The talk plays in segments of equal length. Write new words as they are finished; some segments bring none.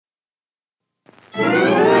Well,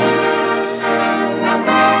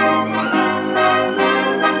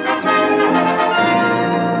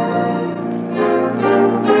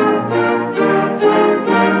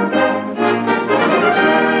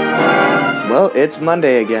 it's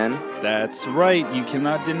Monday again. That's right. You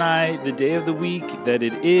cannot deny the day of the week that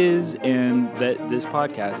it is and that this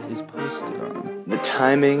podcast is posted on. The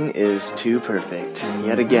timing is too perfect.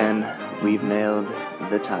 Yet again, we've nailed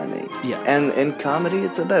the timing. Yeah. And in comedy,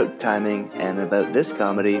 it's about timing, and about this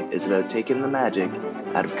comedy, it's about taking the magic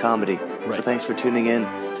out of comedy. Right. So thanks for tuning in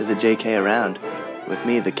to the JK Around. With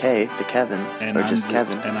me, the K, the Kevin, And or I'm just the,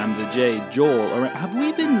 Kevin. And I'm the J, Joel. Have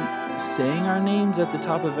we been saying our names at the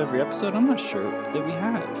top of every episode? I'm not sure that we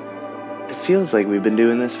have. It feels like we've been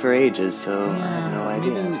doing this for ages, so I have no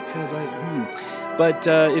idea. Maybe because But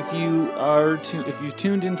if you've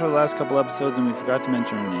tuned in for the last couple episodes and we forgot to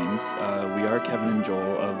mention our names, we are Kevin and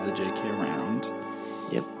Joel of the JK Around.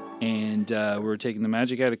 Yep. And we're taking the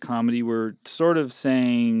magic out of comedy. We're sort of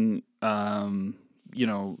saying, the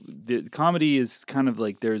comedy is kind of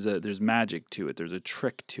like there's magic to it. There's a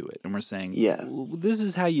trick to it. And we're saying, this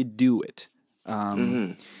is how you do it.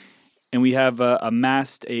 And we have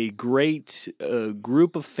amassed a great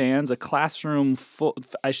group of fans, a classroom full,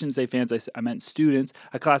 I shouldn't say fans, I meant students,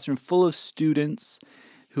 a classroom full of students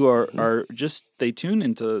who are just, they tune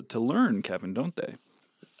in to learn, Kevin, don't they?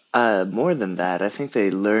 More than that, I think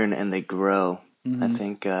they learn and they grow. I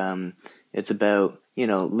think it's about,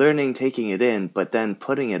 learning, taking it in, but then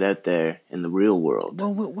putting it out there in the real world.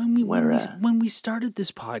 Well, when we started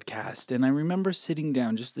this podcast, and I remember sitting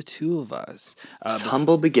down, just the two of us.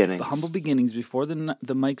 Humble beginnings. Humble beginnings before the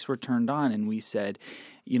mics were turned on, and we said,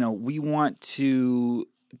 we want to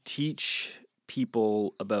teach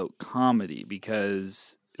people about comedy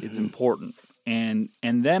because it's important. And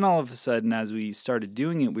then all of a sudden, as we started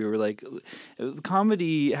doing it, we were like,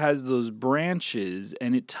 comedy has those branches,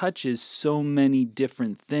 and it touches so many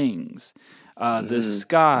different things. The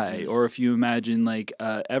sky, or if you imagine like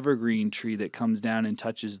an evergreen tree that comes down and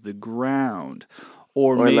touches the ground,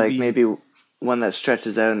 or maybe one that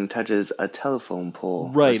stretches out and touches a telephone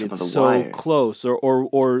pole. Right, or some it's of the so wires. close,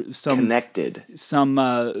 or some connected. Some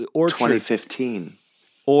orchard. 2015.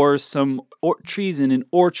 Or some trees in an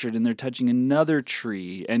orchard, and they're touching another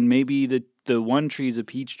tree, and maybe the one tree is a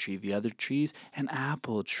peach tree, the other tree's an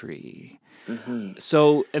apple tree.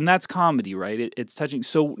 So, and that's comedy, right? It's touching.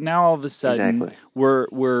 So now all of a sudden,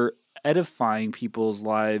 we're edifying people's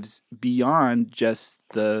lives beyond just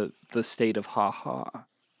the state of ha-ha,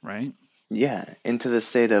 right? Yeah, into the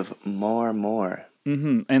state of more.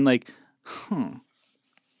 And like,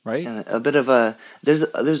 right? And a bit of a there's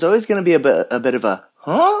always going to be a bit of a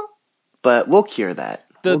huh, but we'll cure that.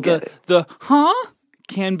 The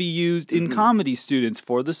can be used in comedy students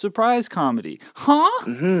for the surprise comedy. Huh?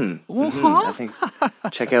 Well, huh? I think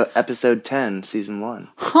check out episode 10, season 1.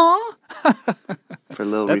 Huh? For a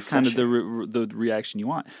little That's refresher. kind of the reaction you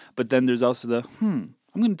want. But then there's also the I'm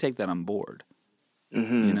going to take that on board.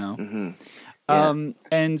 Yeah.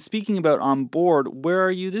 And speaking about on board, where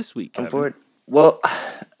are you this week, Kevin? On board. Well,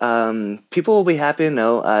 people will be happy to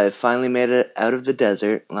know I finally made it out of the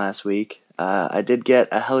desert last week. I did get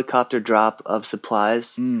a helicopter drop of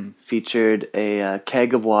supplies, featured a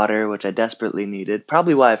keg of water, which I desperately needed.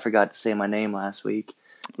 Probably why I forgot to say my name last week.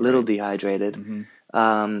 Little dehydrated.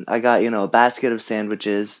 I got, a basket of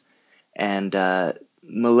sandwiches and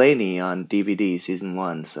Mulaney on DVD, season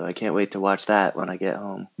 1. So I can't wait to watch that when I get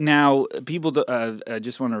home. Now, people, I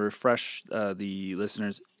just want to refresh the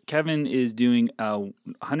listeners. Kevin is doing a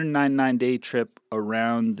 199-day trip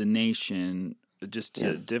around the nation, just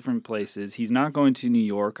to different places. He's not going to New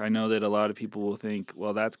York. I know that a lot of people will think,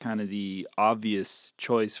 well, that's kind of the obvious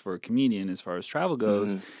choice for a comedian as far as travel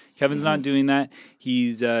goes. Kevin's not doing that.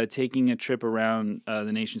 He's taking a trip around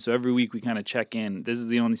the nation. So every week we kind of check in. This is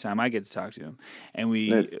the only time I get to talk to him. And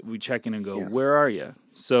we check in and go, where are you?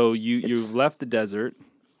 So you've left the desert.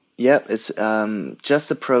 Yep, it's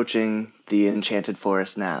just approaching the Enchanted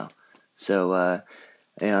Forest now. So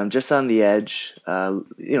I'm just on the edge,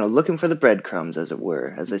 looking for the breadcrumbs, as it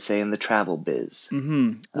were, as they say in the travel biz.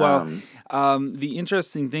 Well, the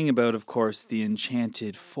interesting thing about, of course, the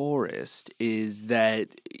Enchanted Forest is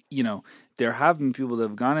that, there have been people that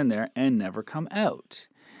have gone in there and never come out.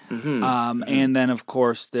 And then, of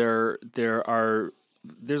course, there's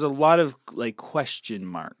a lot of like question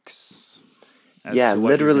marks.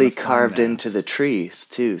 Literally carved into the trees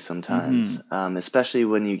too sometimes, especially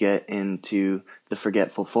when you get into the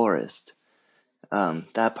Forgetful Forest.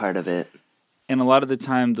 That part of it. And a lot of the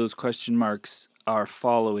time, those question marks are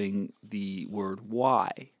following the word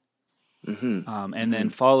why. And then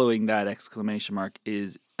following that exclamation mark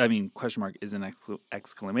is I mean, question mark is an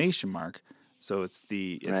exclamation mark. So it's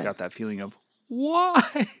Right. got that feeling of why,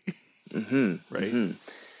 Mm-hmm. right?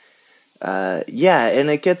 Mm-hmm. Yeah, and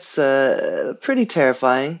it gets pretty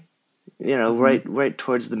terrifying, Mm-hmm. right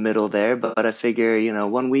towards the middle there. But I figure,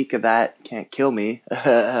 1 week of that can't kill me.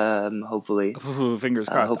 Hopefully, Ooh, fingers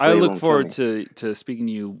crossed. I it look won't kill forward me to speaking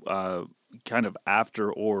to you kind of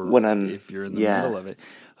after or when I'm. if you're in the Yeah, middle of it.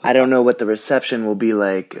 I don't know what the reception will be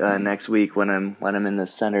like next week when I'm in the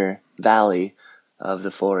center valley of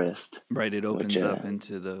the forest. Right, it Which, opens up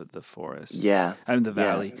into the forest. yeah, I mean the yeah.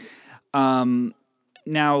 valley.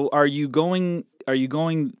 Now, are you going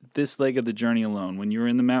this leg of the journey alone? When you were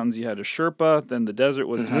in the mountains, you had a Sherpa. Then the desert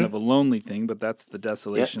was kind of Mm-hmm. a lonely thing, but that's the Yep.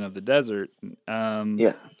 desolation of the desert.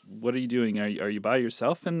 Yeah. What are you doing? Are you by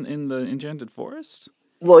yourself in the Enchanted Forest?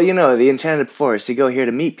 Well, the Enchanted Forest. You go here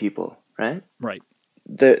to meet people, right? Right.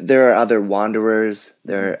 There are other wanderers.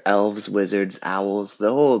 There Mm-hmm. are elves, wizards, owls.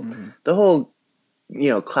 Mm-hmm. The whole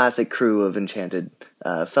classic crew of Enchanted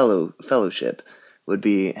fellowship would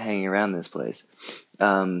be hanging around this place.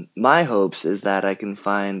 My hopes is that I can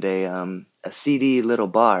find a seedy little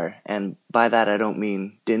bar, and by that I don't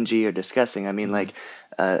mean dingy or disgusting. I mean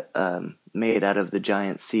Mm-hmm. like made out of the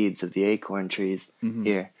giant seeds of the acorn trees Mm-hmm.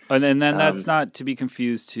 here. And then that's Um, not to be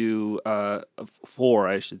confused for,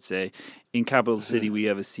 I should say. In Capital City, mhm. we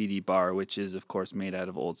have a CD bar, which is, of course, made out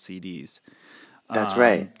of old CDs. That's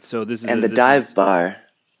right. So And this is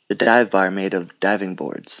the dive bar made of diving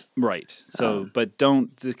boards. right. So, Um, but don't,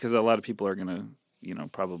 because a lot of people are gonna,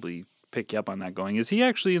 probably pick you up on that. Going, is he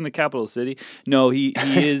actually in the capital city? No, he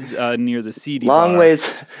is near the CD long bar.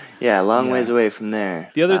 ways, yeah, long ways Yeah. away from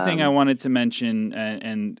there. The other thing I wanted to mention,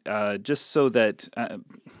 and just so that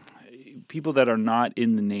people that are not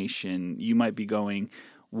in the nation, you might be going,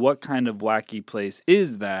 what kind of wacky place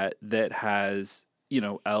is that has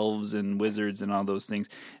elves and wizards and all those things?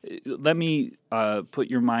 Let me put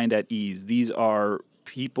your mind at ease. These are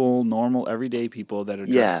people, normal, everyday people that are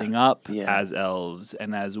Yeah, dressing up yeah. as elves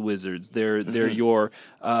and as wizards. They're Mhm. your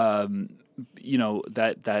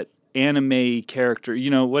that anime character.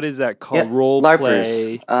 What is that called? Yep, Role LARPers.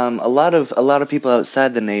 play. A lot of people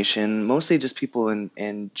outside the nation, mostly just people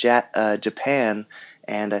in Japan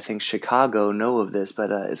and I think Chicago know of this, but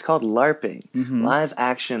it's called LARPing, Mm-hmm. live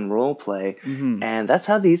action role play, Mm-hmm. and that's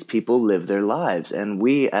how these people live their lives. And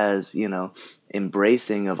we, as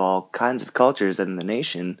embracing of all kinds of cultures in the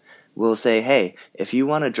nation, will say, hey, if you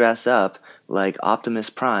want to dress up like Optimus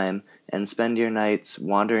Prime and spend your nights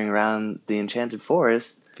wandering around the Enchanted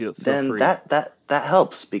Forest, Feel then free. that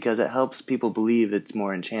helps because it helps people believe it's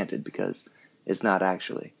more enchanted because it's not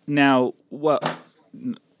actually. Now, what?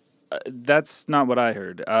 That's not what I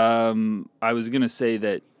heard. I was gonna say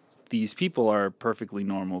that these people are perfectly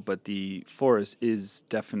normal, but the forest is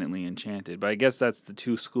definitely enchanted. But I guess that's the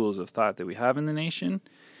two schools of thought that we have in the nation.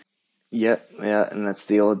 Yep, yeah, and that's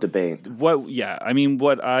the old debate. What? Yeah, I mean,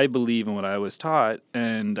 what I believe and what I was taught,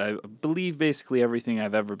 and I believe basically everything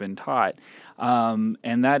I've ever been taught, and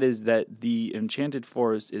that is that the enchanted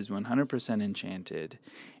forest is 100% enchanted.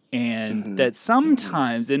 And Mm-hmm. that Mm-hmm.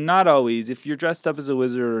 sometimes, and not always, if you're dressed up as a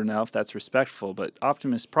wizard or an elf, that's respectful. But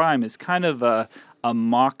Optimus Prime is kind of a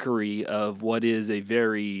mockery of what is a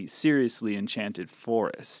very seriously enchanted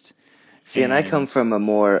forest. See, and I come And from a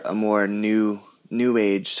more new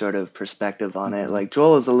age sort of perspective on it. mm-hmm, Like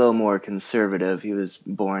Joel is a little more conservative. He was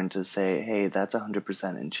born to say, "Hey, that's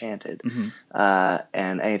 100% enchanted," mm-hmm,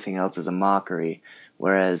 and anything else is a mockery.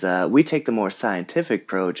 Whereas we take the more scientific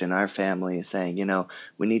approach in our family, saying,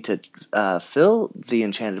 we need to fill the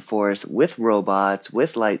enchanted forest with robots,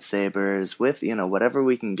 with lightsabers, with whatever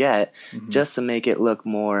we can get, mm-hmm. just to make it look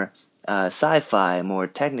more sci-fi, more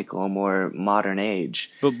technical, more modern age.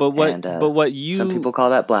 And What some you people call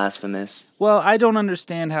that blasphemous. well, I don't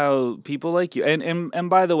understand how people like you and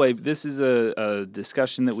by the way, this is a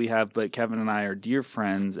discussion that we have, but Kevin and I are dear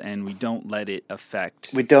friends, and we don't let it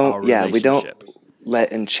affect our We don't relationship.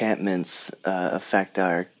 let enchantments affect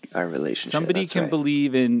our relationship. Somebody That's can right.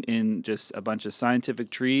 believe in just a bunch of scientific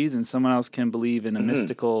trees, and someone else can believe in a Mm-hmm.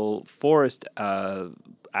 mystical forest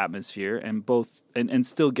atmosphere, and both and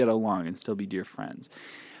still get along and still be dear friends.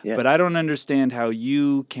 Yeah. But I don't understand how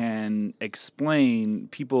you can explain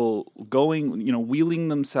people going, wheeling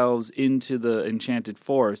themselves into the enchanted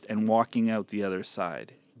forest and walking out the other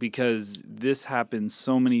side. Because this happens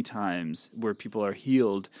so many times where people are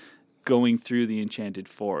healed going through the enchanted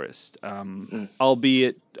forest,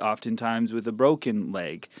 albeit oftentimes with a broken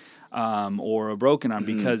leg or a broken arm,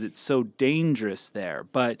 Mm-hmm. because it's so dangerous there.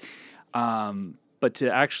 But to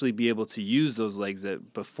actually be able to use those legs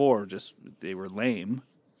that before just they were lame.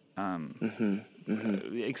 Mm-hmm.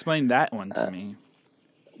 Mm-hmm. Explain that one to me.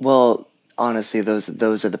 Well, honestly,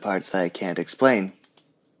 those are the parts that I can't explain,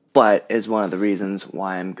 but is one of the reasons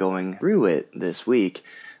why I'm going through it this week.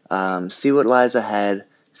 See what lies ahead,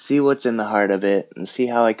 see what's in the heart of it, and see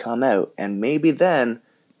how I come out. And maybe then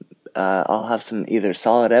I'll have some either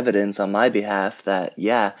solid evidence on my behalf that,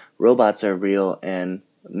 yeah, robots are real and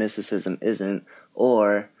mysticism isn't,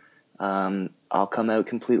 or I'll come out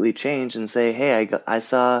completely changed and say, hey, I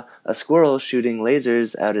saw a squirrel shooting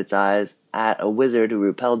lasers out its eyes at a wizard who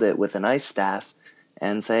repelled it with an ice staff,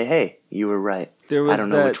 and say, hey, you were right. I don't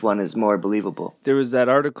know which one is more believable. There was that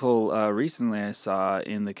article recently I saw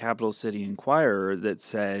in the Capital City Inquirer that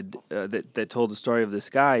said that told the story of this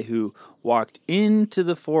guy who walked into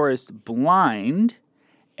the forest blind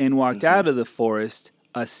and walked out of the forest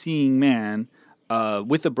a seeing man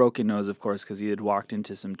with a broken nose, of course, because he had walked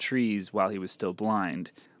into some trees while he was still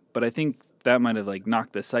blind. But I think that might have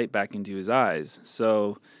knocked the sight back into his eyes.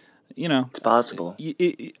 So, it's possible.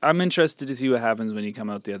 I'm interested to see what happens when you come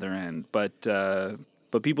out the other end. But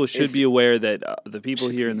people should be aware that the people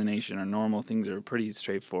here in the nation are normal. Things are pretty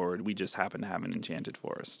straightforward. We just happen to have an enchanted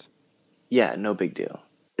forest. Yeah, no big deal.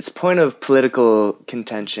 It's a point of political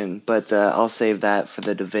contention, but I'll save that for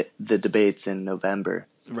the debates in November.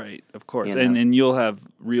 Right, of course. And you'll have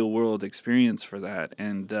real-world experience for that,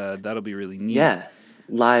 and that'll be really neat. Yeah,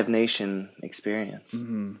 Live Nation experience.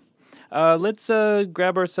 Mm-hmm. Let's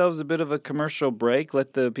grab ourselves a bit of a commercial break,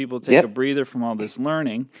 let the people take a breather from all this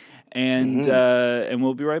learning, and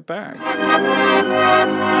we'll be right back.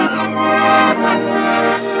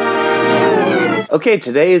 Okay,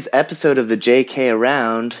 today's episode of the JK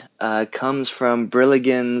Around comes from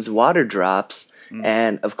Brilligan's Water Drops,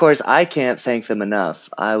 and of course I can't thank them enough.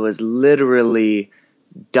 I was literally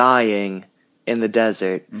dying in the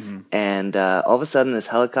desert, and all of a sudden this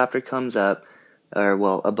helicopter comes up,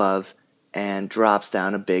 above, and drops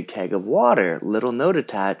down a big keg of water. Little note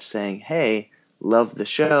attached saying, hey, love the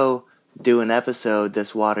show, do an episode,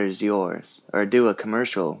 this water's yours. Or do a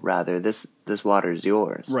commercial, rather, this water's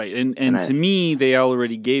yours. Right, and to me, they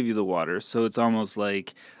already gave you the water, so it's almost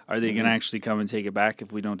like, are they going to actually come and take it back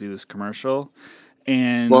if we don't do this commercial?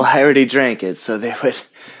 And well, I already drank it, so they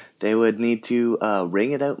would need to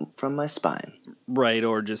wring it out from my spine. Right,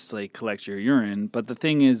 or just collect your urine. But the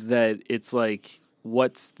thing is that it's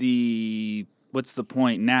what's the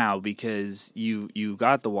point now, because you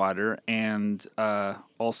got the water, and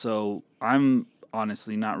also I'm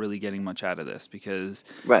honestly not really getting much out of this because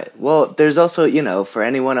right. Well, there's also for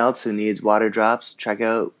anyone else who needs water drops, check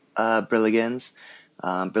out Brilligan's.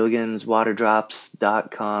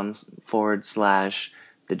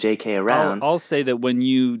 BrilligansWaterDrops.com/the JK Around. I'll say that when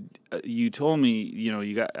you told me,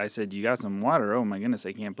 I said you got some water. Oh my goodness,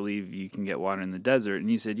 I can't believe you can get water in the desert. And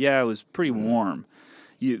you said, yeah, it was pretty warm.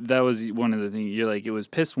 That was one of the things. You're like, it was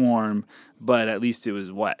piss warm, but at least it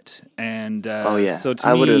was wet. And so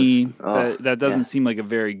to me, that doesn't seem like a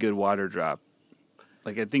very good water drop.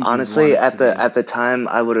 I think honestly, at the time,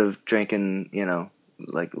 I would have drinking,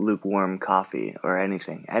 lukewarm coffee or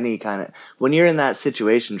anything, any kind of. When you're in that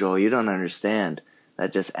situation, Joel, you don't understand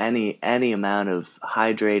that just any amount of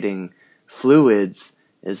hydrating fluids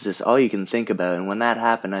is just all you can think about. And when that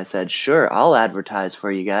happened, I said, sure, I'll advertise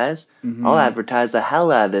for you guys. I'll advertise the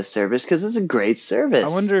hell out of this service because it's a great service. I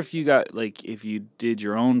wonder if you got, if you did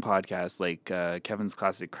your own podcast, Kevin's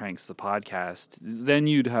Classic Cranks, the podcast, then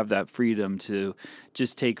you'd have that freedom to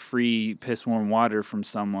just take free piss warm water from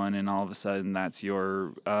someone, and all of a sudden that's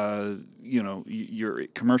your, your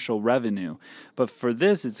commercial revenue. But for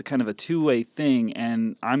this, it's a kind of a two-way thing,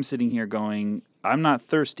 and I'm sitting here going, I'm not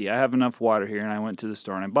thirsty. I have enough water here, and I went to the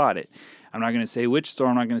store and I bought it. I'm not going to say which store.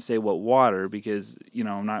 I'm not going to say what water because,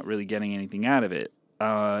 I'm not really getting anything out of it.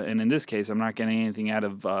 And in this case, I'm not getting anything out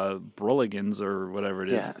of Brilligan's or whatever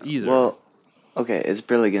it is either. Well, okay, it's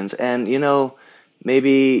Brilligan's. And,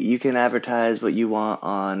 maybe you can advertise what you want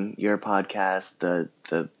on your podcast,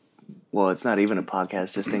 well, it's not even a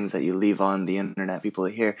podcast, just things that you leave on the internet people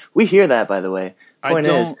hear. We hear that, by the way. Point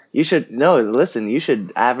is, you should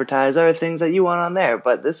advertise other things that you want on there.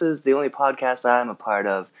 But this is the only podcast I'm a part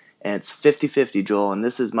of, and it's 50-50, Joel, and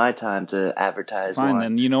this is my time to advertise. Fine,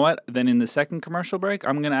 then you know what? Then in the second commercial break,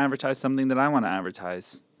 I'm going to advertise something that I want to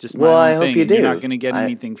advertise. Just my own thing. Hope you do. You're not going to get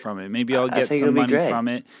anything from it. Maybe I'll get some money from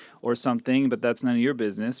it or something, but that's none of your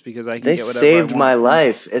business because I can get whatever I want. They saved my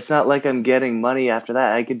life. It's not like I'm getting money after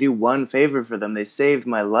that. I could do one favor for them. They saved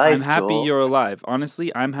my life, I'm happy you're alive.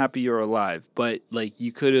 Honestly, I'm happy you're alive. But,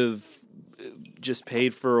 you could have just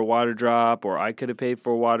paid for a water drop, or I could have paid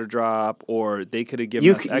for a water drop, or they could have given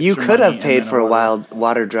us extra money. You could have paid for a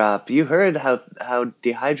water drop. You heard how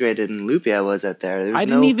dehydrated and loopy I was out there. I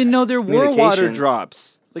didn't even know there were water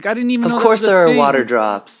drops. Like, I didn't even know Of that course was a there are thing. water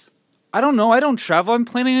drops. I don't know. I don't travel. I'm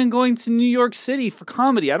planning on going to New York City for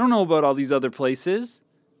comedy. I don't know about all these other places.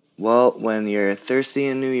 Well, when you're thirsty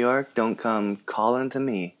in New York, don't come calling to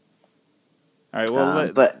me. All right,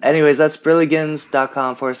 well, But anyways, that's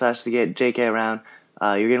brilligans.com/JK around.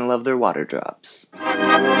 You're going to love their water drops.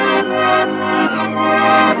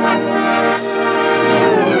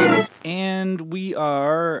 and we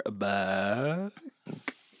are back.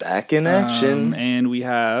 Back in action. And we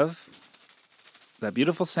have that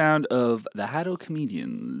beautiful sound of the Hatto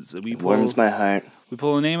Comedians. Warms my heart. We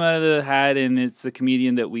pull a name out of the hat, and it's the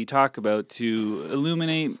comedian that we talk about to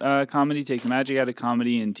illuminate comedy, take the magic out of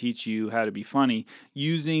comedy, and teach you how to be funny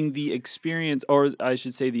using the experience, or I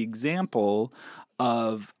should say the example,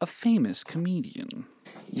 of a famous comedian.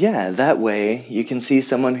 Yeah, that way you can see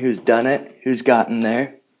someone who's done it, who's gotten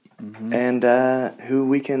there, and who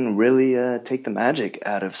we can really take the magic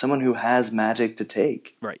out of. Someone who has magic to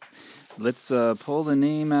take. Right. Let's pull the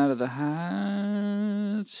name out of the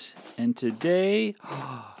hat. And today,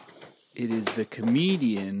 it is the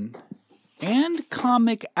comedian and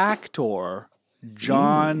comic actor,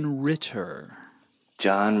 John Ritter.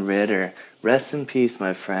 John Ritter. Rest in peace,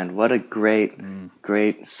 my friend. What a great,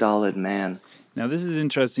 solid man. Now, this is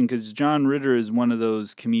interesting because John Ritter is one of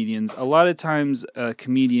those comedians. A lot of times, a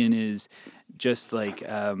comedian is just like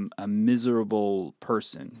a miserable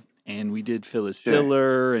person. And we did Phyllis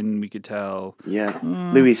Diller, and we could tell. Yeah.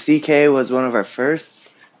 Louis C.K. was one of our firsts.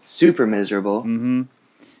 Super miserable. Mm-hmm.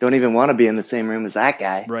 Don't even want to be in the same room as that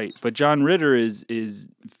guy. Right. But John Ritter is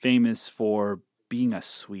famous for being a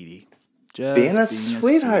sweetie. Being a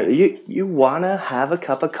sweetheart. You want to have a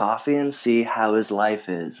cup of coffee and see how his life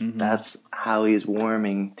is. Mm-hmm. That's how he's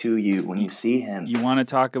warming to you when you see him. You want to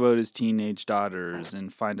talk about his teenage daughters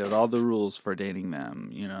and find out all the rules for dating them,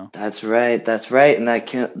 you know? That's right. And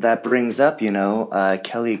that brings up,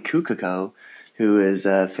 Kelly Kukuko, who is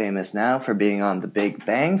famous now for being on The Big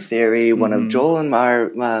Bang Theory, one of Joel and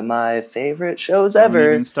my favorite shows ever.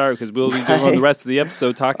 Don't even start, because we'll be doing the rest of the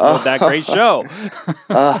episode talking about that great show.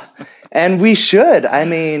 And we should. I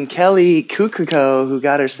mean, Kelly Kukuko, who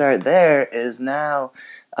got her start there, is now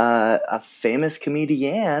a famous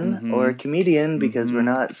comedian or comedian, because we're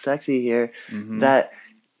not sexy here, that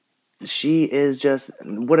she is just,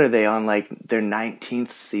 what are they on, like their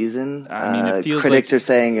 19th season? I mean, it feels critics are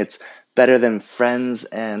saying it's better than Friends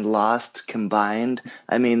and Lost combined.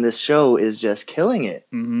 I mean, this show is just killing it.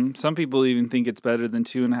 Mm-hmm. Some people even think it's better than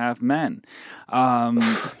 2.5 Men.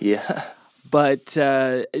 Yeah. But,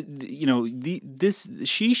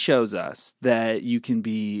 she shows us that you can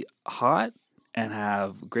be hot and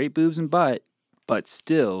have great boobs and butt, but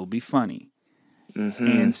still be funny.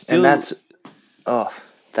 And that's,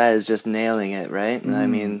 that is just nailing it, right? I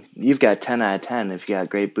mean, you've got 10 out of 10 if you got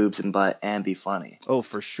great boobs and butt and be funny. Oh,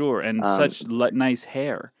 for sure. And such nice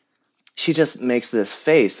hair. She just makes this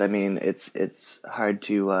face. I mean, it's hard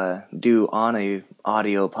to do on a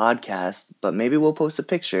audio podcast, but maybe we'll post a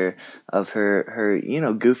picture of her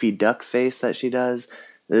goofy duck face that she does.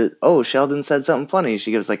 Sheldon said something funny.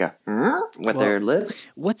 She gives like a with her lips.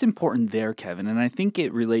 What's important there, Kevin, and I think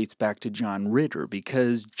it relates back to John Ritter,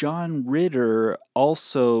 because John Ritter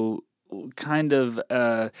also kind of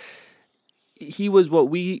he was what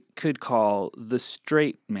we could call the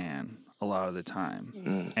straight man a lot of the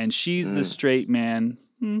time. And she's the straight man,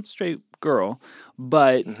 straight girl,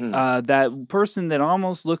 but that person that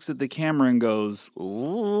almost looks at the camera and goes,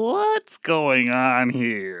 "What's going on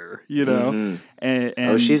here?" You know?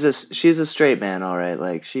 And she's a straight man, all right.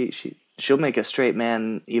 Like she'll make a straight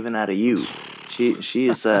man even out of you. She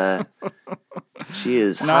is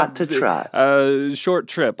hot to trot. Short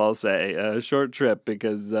trip, I'll say. Short trip,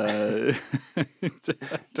 because that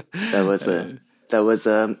was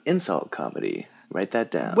insult comedy. Write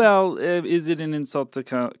that down. Well, is it an insult to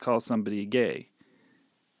call somebody gay?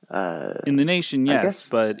 In the nation, yes,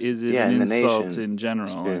 but is it an insult in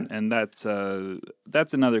general? And that's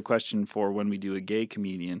another question for when we do a gay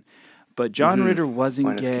comedian. But John Ritter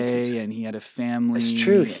wasn't gay, and he had a family. It's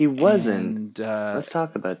true, he wasn't. Let's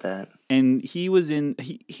talk about that. And he was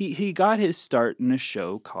he got his start in a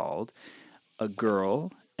show called A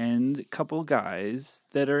Girl and a Couple Guys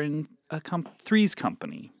that are in a Three's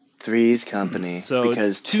Company. Three's Company. So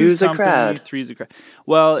because it's two's a crowd. Three's a crowd.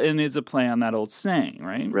 Well, and it's a play on that old saying,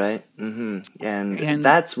 right? Right. And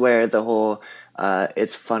that's where the whole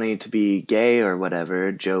it's funny to be gay or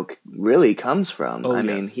whatever joke really comes from. I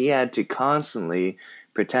mean, he had to constantly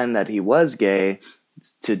pretend that he was gay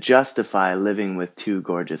to justify living with two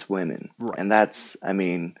gorgeous women. Right. And that's, I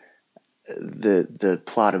mean, the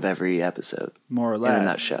plot of every episode, more or less, in a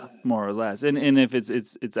nutshell. More or less, and if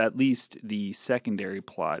it's at least the secondary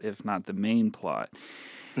plot, if not the main plot.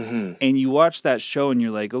 Mm-hmm. And you watch that show and you're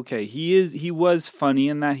like, okay, he was funny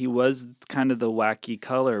in that, he was kind of the wacky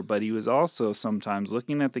color, but he was also sometimes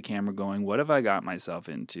looking at the camera going, what have I got myself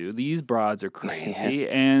into? These broads are crazy.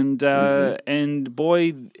 Yeah. And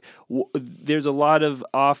boy, there's a lot of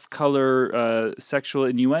off-color sexual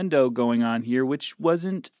innuendo going on here, which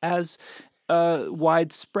wasn't as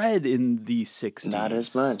widespread in the 60s. Not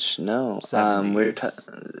as much, no. 70s.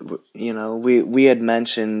 We had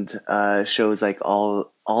mentioned shows like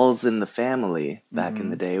All's in the Family back in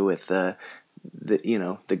the day with the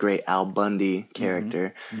great Al Bundy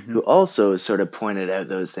character, who also sort of pointed out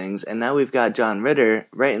those things. And now we've got John Ritter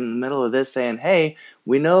right in the middle of this saying, hey,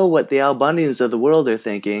 we know what the Al Bundys of the world are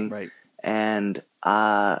thinking, right? And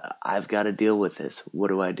I've got to deal with this. What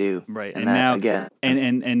do I do? Right. And now, again,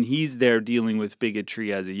 and he's there dealing with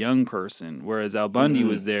bigotry as a young person, whereas Al Bundy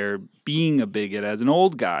was there being a bigot as an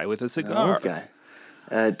old guy with a cigar. An old guy.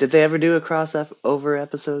 Did they ever do a crossover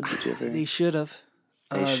episode? Did you ever? They should have.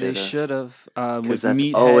 They should have. Because that's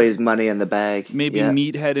Meathead, always money in the bag. Maybe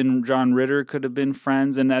Meathead and John Ritter could have been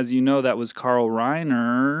friends, and as you know, that was Carl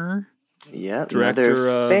Reiner. Yeah, director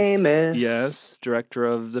of famous. Yes, director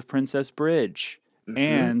of The Princess Bridge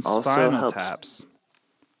and Spinal Taps.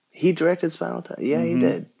 He directed Spinal Taps. Yeah, he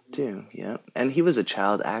did too. Yeah, and he was a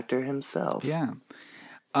child actor himself. Yeah.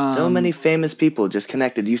 So many famous people just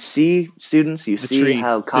connected. You see, students, see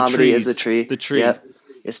how comedy is the tree. The tree. Yep.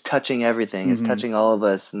 It's touching everything. It's touching all of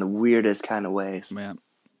us in the weirdest kind of ways. Yeah.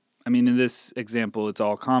 I mean, in this example, it's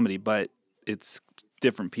all comedy, but it's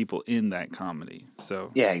different people in that comedy.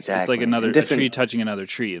 So yeah, exactly. It's like a tree touching another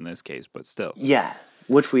tree in this case, but still. Yeah,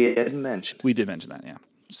 which we had mentioned. We did mention that, yeah.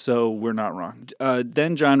 So we're not wrong.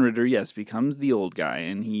 Then John Ritter, yes, becomes the old guy,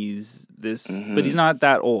 and he's this, but he's not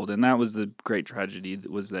that old, and that was the great tragedy,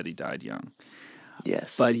 was that he died young.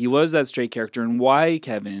 Yes. But he was that straight character, and why,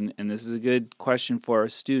 Kevin, and this is a good question for our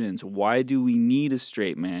students, why do we need a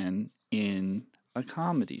straight man in a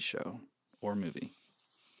comedy show or movie?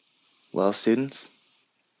 Well, students,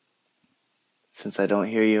 since I don't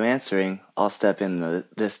hear you answering, I'll step in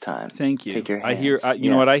this time. Thank you. Take your hands. I hear. You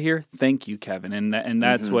know what I hear? Thank you, Kevin. And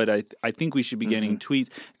that's what I think we should be getting tweets.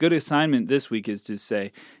 Good assignment this week is to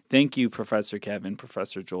say thank you, Professor Kevin,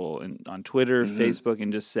 Professor Joel, and on Twitter, Facebook,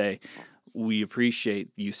 and just say we appreciate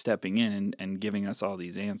you stepping in and giving us all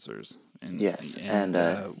these answers. And, yes, and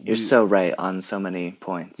you're so right on so many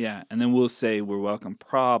points. Yeah, and then we'll say we're welcome,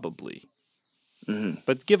 probably.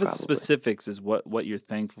 But give us specifics as what you're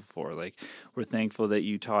thankful for. Like, we're thankful that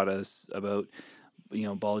you taught us about,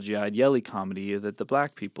 bulgy-eyed yelly comedy that the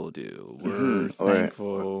black people do. We're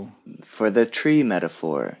thankful for the tree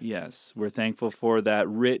metaphor. Yes, we're thankful for that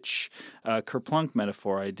rich kerplunk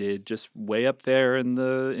metaphor I did just way up there in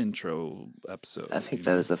the intro episode. I think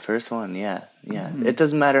that was the first one. Yeah. It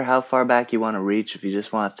doesn't matter how far back you want to reach. If you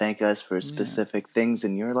just want to thank us for specific things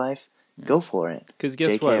in your life, go for it. Because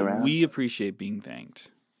guess JK what? Around. We appreciate being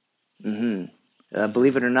thanked.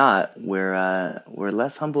 Believe it or not, we're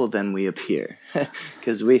less humble than we appear,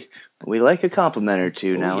 because we like a compliment or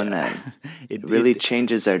two now and then. It really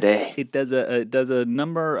changes our day. It does a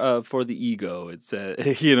number for the ego. It's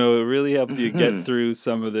it really helps you get through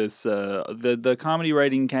some of this. The comedy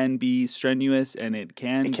writing can be strenuous, and it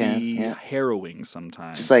can be harrowing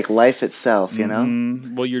sometimes. Just like life itself, you know.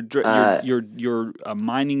 Well, you're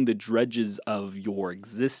mining the dredges of your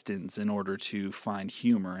existence in order to find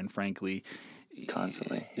humor, and frankly.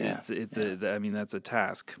 Constantly, that's a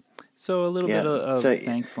task. So a little bit of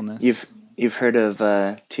thankfulness. You've heard of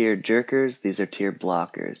tear jerkers? These are tear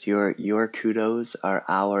blockers. Your kudos are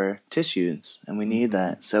our tissues, and we need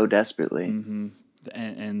that so desperately.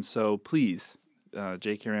 And so please,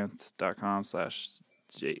 jkrant.com/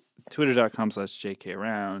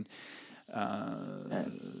 twitter.com/jkraround.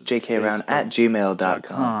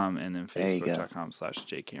 jkraround@gmail.com and then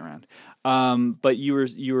facebook.com/jkraround. But you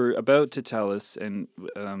were about to tell us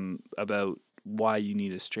about why you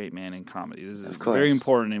need a straight man in comedy. This is very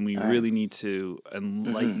important, and we really need to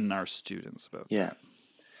enlighten our students about that. Yeah.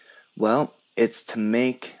 Well, it's to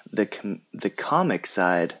make the comic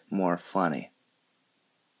side more funny.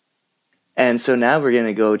 And so now we're going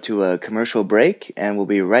to go to a commercial break, and we'll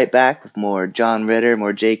be right back with more John Ritter,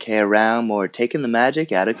 more JK Around, more Taking the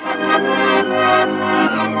Magic Out of Comedy.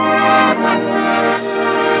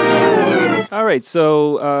 All right,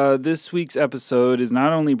 so this week's episode is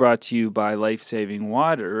not only brought to you by Life Saving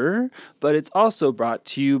Water, but it's also brought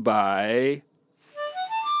to you by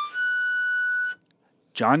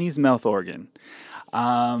Johnny's Mouth Organ.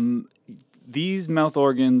 these mouth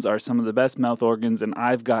organs are some of the best mouth organs, and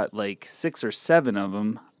I've got like 6 or 7 of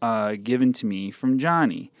them given to me from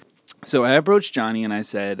Johnny. So I approached Johnny and I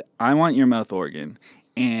said, I want your mouth organ.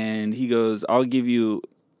 And he goes, I'll give you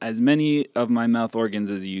as many of my mouth organs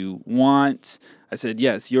as you want. I said,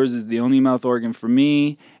 yes, yours is the only mouth organ for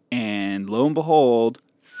me. And lo and behold,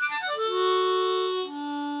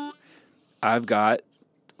 I've got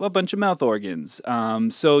a bunch of mouth organs.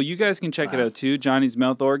 So you guys can check it out too. Johnny's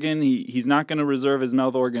mouth organ. He's not going to reserve his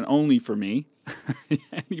mouth organ only for me.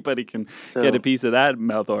 Anybody can get a piece of that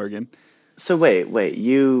mouth organ. So wait,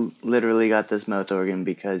 you literally got this mouth organ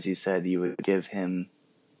because you said you would give him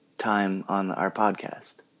time on our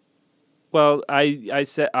podcast. Well, I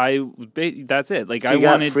said that's it. Like, So I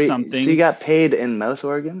wanted something. So you got paid in mouth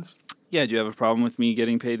organs? Yeah, do you have a problem with me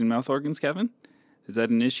getting paid in mouth organs, Kevin? Is that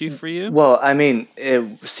an issue for you? Well, I mean,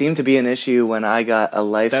 it seemed to be an issue when I got a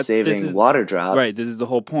life-saving water drop. Right, this is the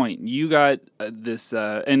whole point. You got this,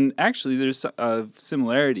 and actually there's a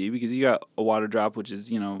similarity because you got a water drop, which is,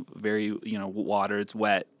 very, water, it's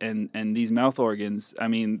wet. And these mouth organs, I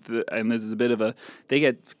mean, and this is a bit of they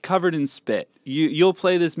get covered in spit. You'll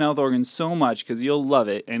play this mouth organ so much because you'll love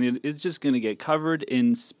it, and it's just going to get covered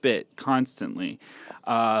in spit constantly.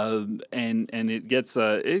 And it gets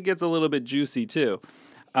a little bit juicy too.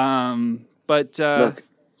 But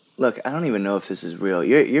look, I don't even know if this is real.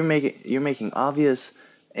 You're making obvious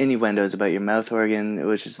innuendos about your mouth organ,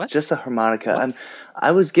 which is just a harmonica.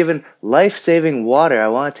 I was given life-saving water. I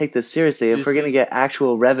want to take this seriously. If we're going to get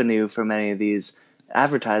actual revenue from any of these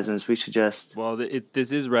advertisements, we should just... Well,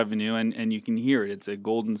 this is revenue, and you can hear it. It's a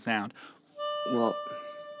golden sound. Well,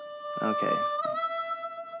 okay.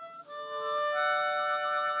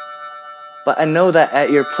 But I know that at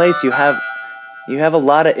your place you have a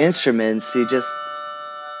lot of instruments. You just...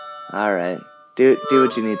 All right. Do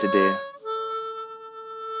what you need to do.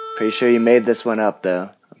 Pretty sure you made this one up,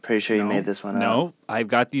 though. I'm pretty sure you made this one up. No, I've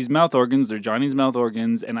got these mouth organs. They're Johnny's mouth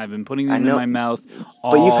organs, and I've been putting them in my mouth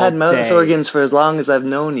all day. But you've had mouth organs for as long as I've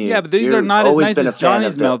known you. Yeah, but these are not as nice as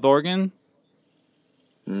Johnny's mouth organ.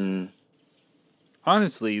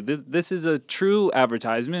 Honestly, this is a true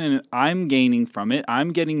advertisement, and I'm gaining from it.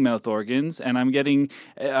 I'm getting mouth organs, and I'm getting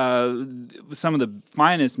some of the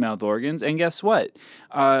finest mouth organs. And guess what?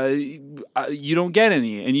 You don't get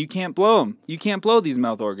any, and you can't blow them. You can't blow these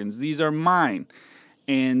mouth organs. These are mine.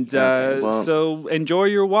 And so enjoy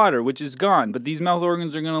your water, which is gone. But these mouth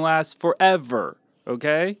organs are going to last forever,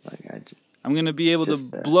 okay? I'm going to be able to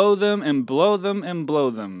blow them and blow them and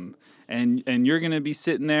blow them. And you're going to be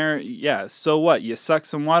sitting there, yeah, so what? You suck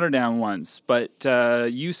some water down once, but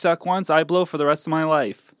you suck once, I blow for the rest of my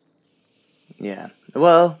life. Yeah,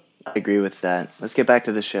 well, I agree with that. Let's get back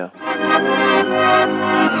to the show.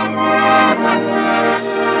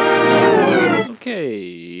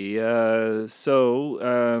 Okay,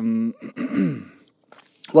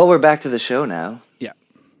 well, we're back to the show now. Yeah.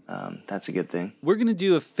 That's a good thing. We're going to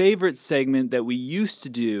do a favorite segment that we used to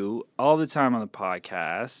do all the time on the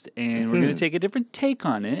podcast, and we're going to take a different take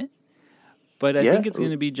on it, but I think it's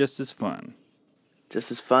going to be just as fun.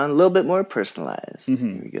 Just as fun, a little bit more personalized.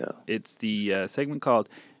 Here we go. It's the segment called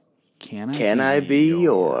Can I Be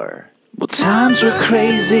Your? Well, times were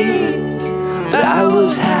crazy, but I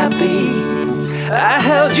was happy. I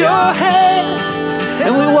held your hand,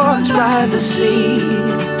 and we walked by the sea.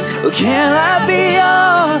 Can I be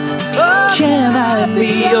your? Can I be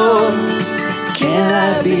your? Can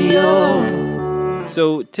I be your?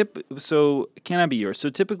 So can I be yours? So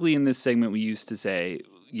typically in this segment, we used to say,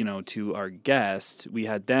 to our guests, we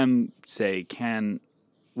had them say, can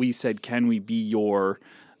we be your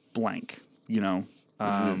blank?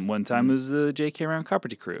 One time it was the J.K. Round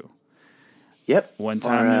Carpenter Crew. Yep. One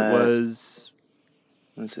time it was...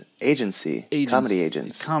 What's it?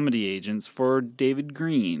 Comedy agents for David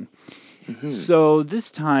Green. So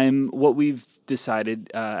this time, what we've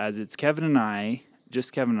decided, as it's Kevin and I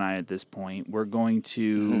at this point, we're going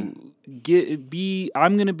to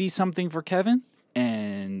I'm going to be something for Kevin,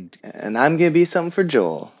 and I'm going to be something for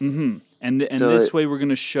Joel. And this way, we're going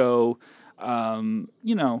to show, the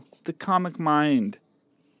comic mind.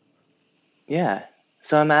 Yeah.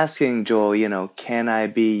 So I'm asking Joel, can I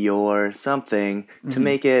be your something to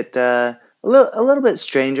make it a little bit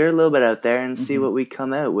stranger, a little bit out there, and see what we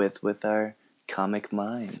come out with our comic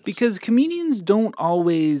minds. Because comedians don't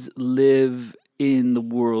always live in the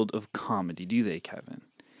world of comedy, do they, Kevin?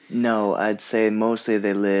 No, I'd say mostly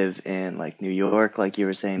they live in like New York, like you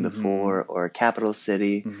were saying before, or a capital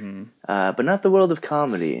city, but not the world of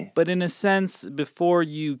comedy. But in a sense, before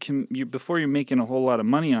before you're making a whole lot of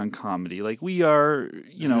money on comedy, like we are,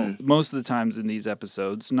 most of the times in these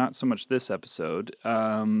episodes, not so much this episode,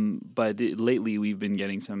 but lately we've been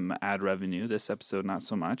getting some ad revenue. This episode, not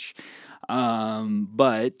so much,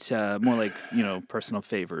 but more like personal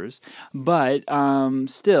favors. But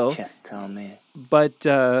still, Can't tell me. But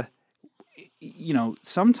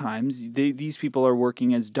sometimes these people are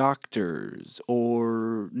working as doctors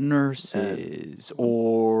or nurses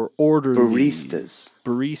or orderlies,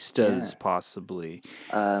 baristas, possibly,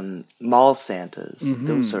 mall Santas,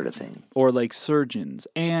 those sort of things, or like surgeons.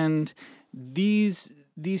 And these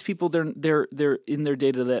people, they're in their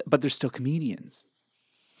day-to-day, but they're still comedians,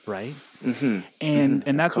 right?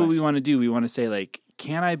 And that's what we want to do. We want to say, like,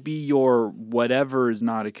 can I be your whatever is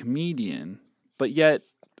not a comedian, but yet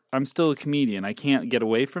I'm still a comedian. I can't get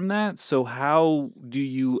away from that. So how do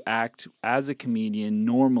you act as a comedian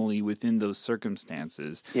normally within those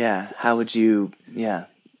circumstances? Yeah. How would you? Yeah.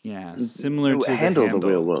 Yeah. Similar to handle the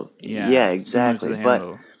real world. Yeah. Exactly.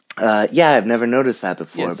 But I've never noticed that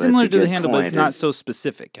before. Yeah, but similar it's a to the good handle, point. but it's not so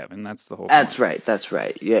specific, Kevin. That's the whole That's point. That's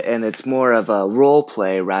right. Yeah, and it's more of a role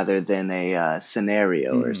play rather than a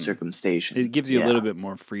scenario or circumstation. It gives you a little bit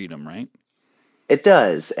more freedom, right? It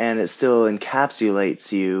does, and it still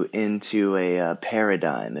encapsulates you into a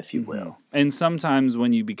paradigm, if you will. And sometimes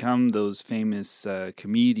when you become those famous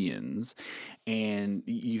comedians, and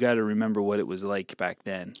you got to remember what it was like back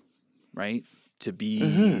then, right? To be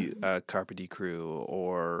a Carpety crew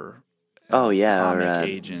or comic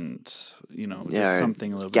agent, just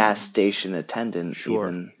something a little gas bit. station attendant,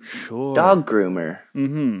 even. Sure. Dog groomer.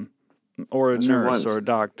 Or a nurse or a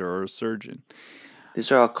doctor or a surgeon. These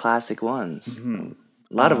are all classic ones. A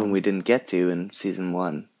lot of them we didn't get to in season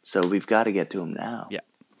 1, so we've got to get to them now. Yeah.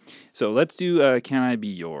 So let's do Can I Be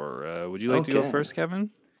Your? Would you like to go first,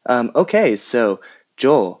 Kevin? Okay, so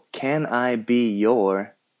Joel, can I be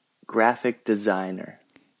your graphic designer?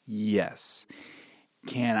 Yes.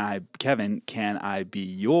 Kevin, can I be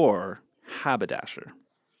your haberdasher?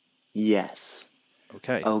 Yes.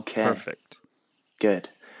 Okay. Perfect. Good.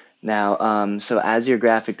 Now, so as your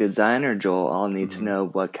graphic designer, Joel, I'll need to know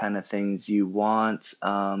what kind of things you want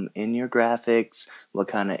in your graphics, what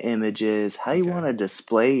kind of images, how you want to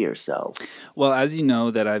display yourself. Well, as you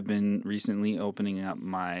know, that I've been recently opening up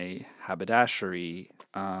my haberdashery,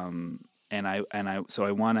 and I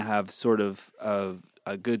want to have sort of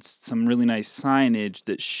some really nice signage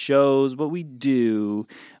that shows what we do,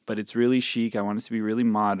 but it's really chic. I want it to be really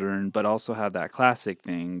modern, but also have that classic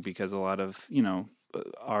thing because a lot of,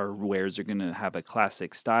 our wares are going to have a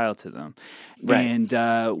classic style to them. Right. And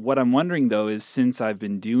what I'm wondering, though, is since I've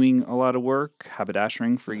been doing a lot of work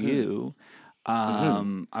haberdashering for you,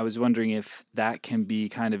 I was wondering if that can be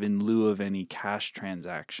kind of in lieu of any cash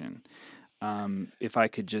transaction. If I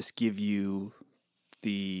could just give you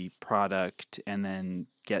the product and then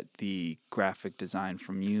get the graphic design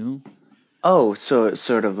from you. Oh, so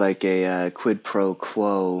sort of like a quid pro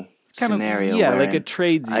quo scenario. Yeah, like a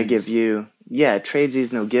tradesies. I give you... Yeah,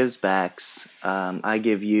 tradesies, no gives backs. I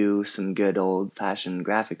give you some good old-fashioned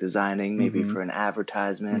graphic designing, maybe for an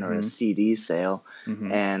advertisement or a CD sale,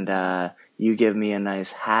 and you give me a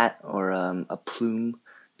nice hat or a plume,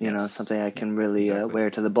 something I can really wear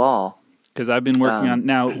to the ball. Because I've been working on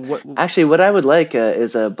now. Actually, what I would like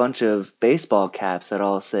is a bunch of baseball caps that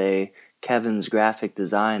all say Kevin's graphic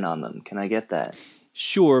design on them. Can I get that?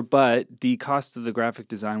 Sure, but the cost of the graphic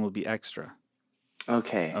design will be extra.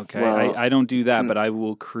 Okay. Well, I don't do that, but I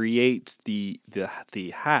will create the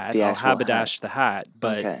hat. I'll haberdash the hat.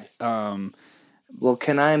 But well,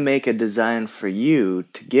 can I make a design for you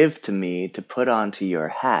to give to me to put onto your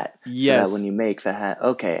hat? Yes. So that when you make the hat,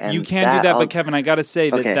 and you can do that. But Kevin, I got to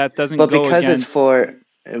say that doesn't but go because against.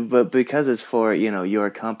 Because it's for your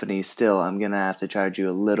company, still, I'm gonna have to charge you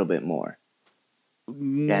a little bit more.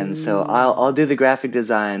 And so I'll do the graphic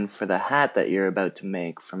design for the hat that you're about to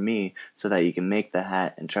make for me so that you can make the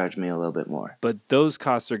hat and charge me a little bit more. But those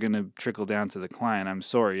costs are going to trickle down to the client. I'm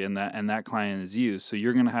sorry, and that client is you. So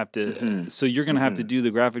you're going to have to have to do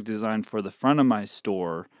the graphic design for the front of my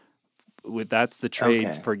store. That's the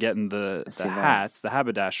trade for getting the hats, the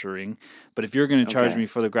haberdashering. But if you're going to charge me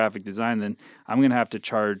for the graphic design, then I'm going to have to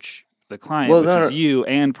charge the client, which is you,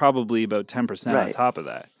 and probably about 10% on top of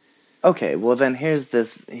that. Okay, well then here's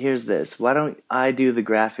this. Why don't I do the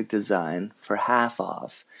graphic design for half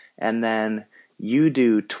off, and then you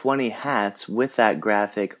do 20 hats with that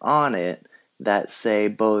graphic on it that say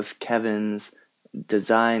both Kevin's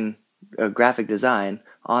graphic design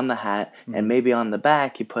on the hat, and maybe on the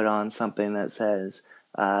back you put on something that says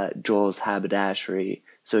Joel's Haberdashery.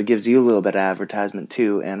 So it gives you a little bit of advertisement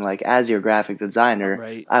too. And like as your graphic designer,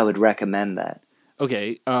 Right. I would recommend that.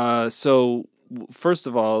 Okay. So first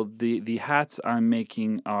of all, the hats I'm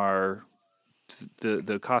making are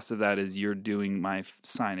the cost of that is you're doing my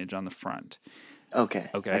signage on the front. Okay.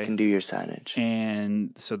 I can do your signage.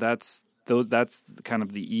 And so that's kind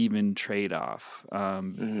of the even trade-off,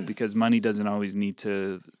 because money doesn't always need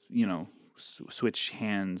to, switch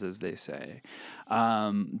hands, as they say.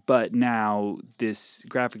 But now this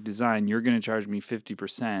graphic design, you're going to charge me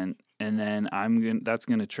 50%, and then that's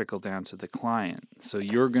going to trickle down to the client. So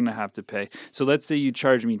you're going to have to pay. So let's say you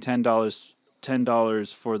charge me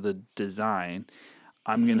 $10 for the design.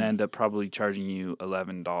 I'm going to end up probably charging you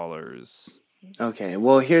 $11. Okay,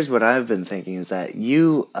 well, here's what I've been thinking is that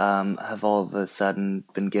you have all of a sudden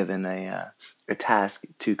been given a task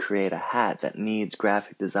to create a hat that needs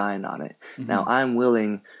graphic design on it. Now, I'm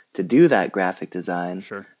willing to do that graphic design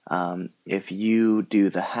if you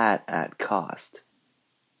do the hat at cost.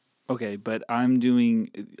 Okay, but I'm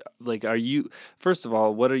doing, first of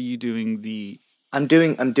all, what are you doing I'm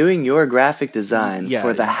doing your graphic design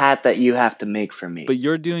for the hat that you have to make for me. But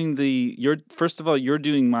you're doing first of all, you're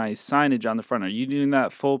doing my signage on the front. Are you doing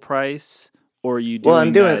that full price, or are you doing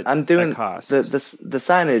I'm doing at cost? the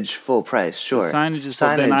signage full price, sure. The signage is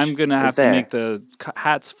full. Then I'm going to have to make the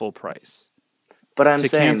hats full price. But I'm to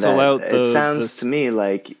saying cancel that out it sounds to me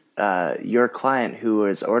like your client who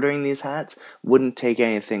is ordering these hats wouldn't take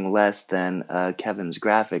anything less than Kevin's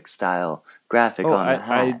graphic on the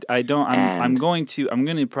hat. I don't. I'm going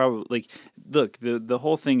to probably look the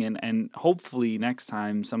whole thing, and hopefully next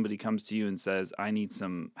time somebody comes to you and says I need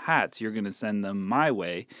some hats, you're going to send them my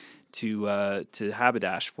way to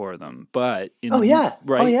Haberdash for them. But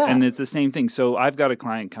and it's the same thing. So I've got a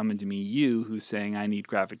client coming to me, who's saying I need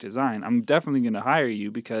graphic design. I'm definitely going to hire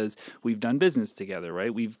you because we've done business together,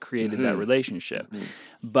 right? We've created that relationship.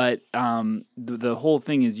 But the whole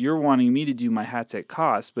thing is you're wanting me to do my hats at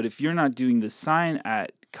cost, but if you're not doing the sign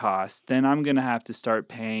at cost, then I'm going to have to start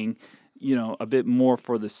paying a bit more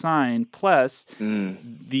for the sign plus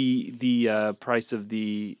the price of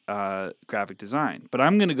the graphic design. But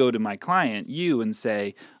I'm going to go to my client, you, and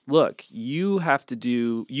say, look, you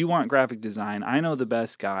want graphic design. I know the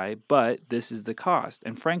best guy, but this is the cost.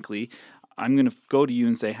 And frankly, I'm going to go to you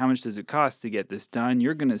and say, how much does it cost to get this done?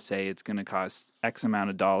 You're going to say it's going to cost X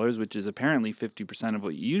amount of dollars, which is apparently 50% of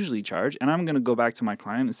what you usually charge. And I'm going to go back to my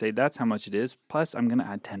client and say, that's how much it is. Plus, I'm going to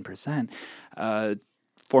add 10%.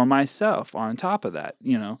 For myself on top of that,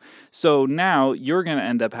 So now you're going to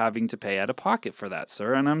end up having to pay out of pocket for that,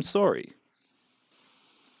 sir, and I'm sorry.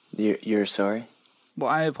 You're sorry? Well,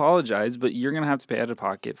 I apologize, but you're going to have to pay out of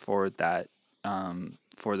pocket for that,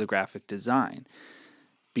 for the graphic design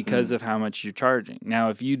because of how much you're charging. Now,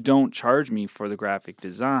 if you don't charge me for the graphic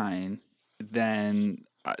design, then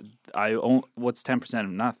what's 10%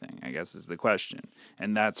 of nothing, I guess is the question.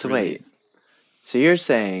 And that's so wait. So you're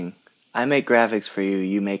saying I make graphics for you,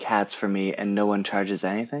 you make hats for me, and no one charges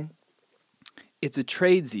anything? It's a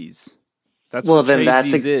tradesies. That's what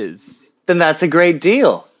tradesies is. Then that's a great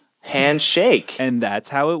deal. Handshake. And that's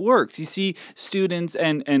how it works. You see, students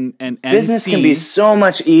and business can be so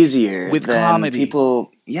much easier with than comedy.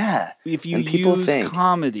 People, if you use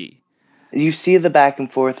comedy. You see the back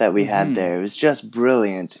and forth that we had there. It was just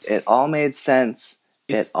brilliant. It all made sense.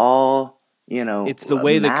 It all... it's the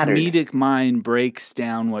way mattered. The comedic mind breaks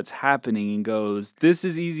down what's happening and goes, this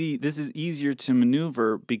is easy. This is easier to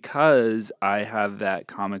maneuver because I have that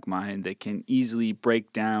comic mind that can easily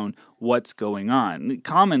break down what's going on.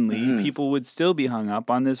 Commonly, people would still be hung up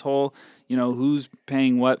on this whole, who's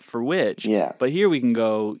paying what for which. Yeah. But here we can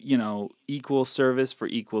go, equal service for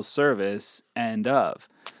equal service and of.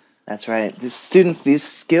 That's right. The students, these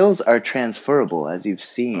skills are transferable, as you've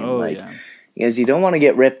seen. Yeah. Because you don't want to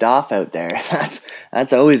get ripped off out there.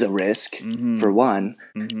 That's always a risk, for one.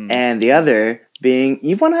 And the other being,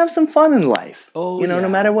 you want to have some fun in life. No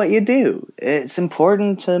matter what you do. It's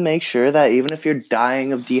important to make sure that even if you're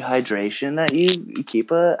dying of dehydration, that you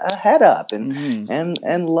keep a head up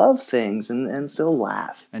and love things and still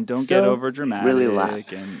laugh. And don't get over dramatic. Really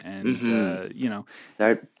laugh. And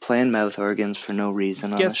start playing mouth organs for no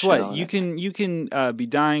reason on the show. Guess what? You can be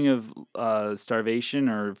dying of starvation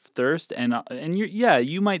or thirst, and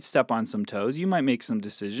you might step on some toes. You might make some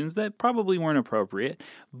decisions that probably weren't appropriate.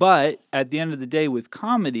 But at the end of the day, with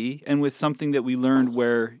comedy and with something that we learned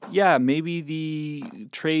where, maybe the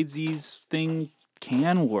tradesies thing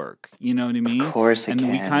can work. You know what I mean? Of course it can.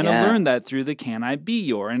 And we kind of learned that through the Can I Be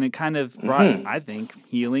Your? And it kind of brought, I think,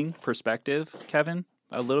 healing perspective, Kevin.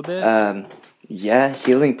 a little bit? Yeah,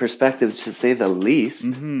 healing perspective to say the least.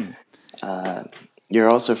 You're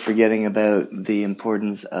also forgetting about the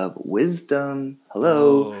importance of wisdom.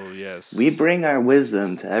 Hello. Oh, yes. We bring our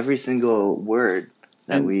wisdom to every single word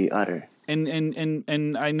that we utter.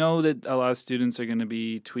 And I know that a lot of students are going to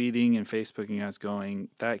be tweeting and Facebooking us going,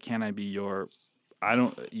 that cannot be your...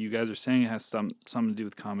 you guys are saying it has something to do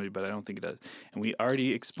with comedy, but I don't think it does. And we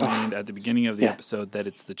already explained at the beginning of the episode that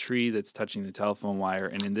it's the tree that's touching the telephone wire,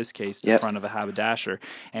 and in this case, the front of a haberdasher.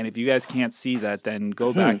 And if you guys can't see that, then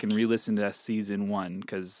go back and re-listen to season 1,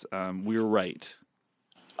 because we were right.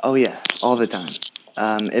 Oh, yeah, all the time.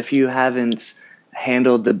 If you haven't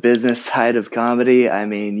handled the business side of comedy, I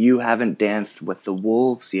mean, you haven't danced with the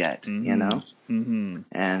wolves yet, you know?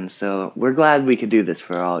 And so we're glad we could do this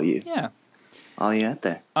for all you. Yeah. All you out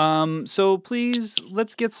there. So please,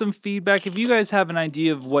 let's get some feedback. If you guys have an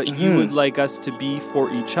idea of what you would like us to be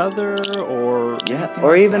for each other, or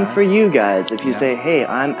or even for you guys, if you say, "Hey,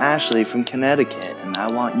 I'm Ashley from Connecticut, and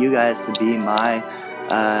I want you guys to be my,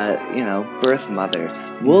 birth mother,"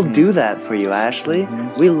 we'll do that for you, Ashley.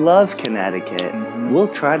 We love Connecticut. We'll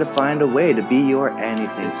try to find a way to be your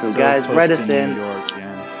anything. So guys, write us in. New York,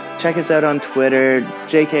 Check us out on Twitter,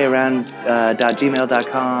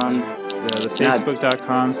 jkaround.gmail.com. The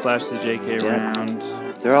Facebook.com/thejkround.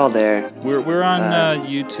 They're all there. We're on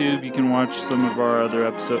YouTube. You can watch some of our other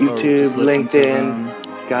episodes. YouTube,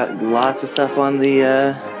 LinkedIn. Got lots of stuff on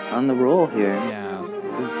the roll here. Yeah,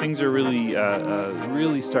 things are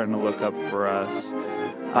really starting to look up for us.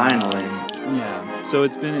 Finally. Yeah. So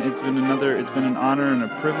it's been an honor and a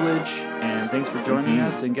privilege, and thanks for joining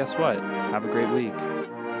us. And guess what? Have a great week.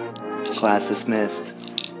 Class dismissed.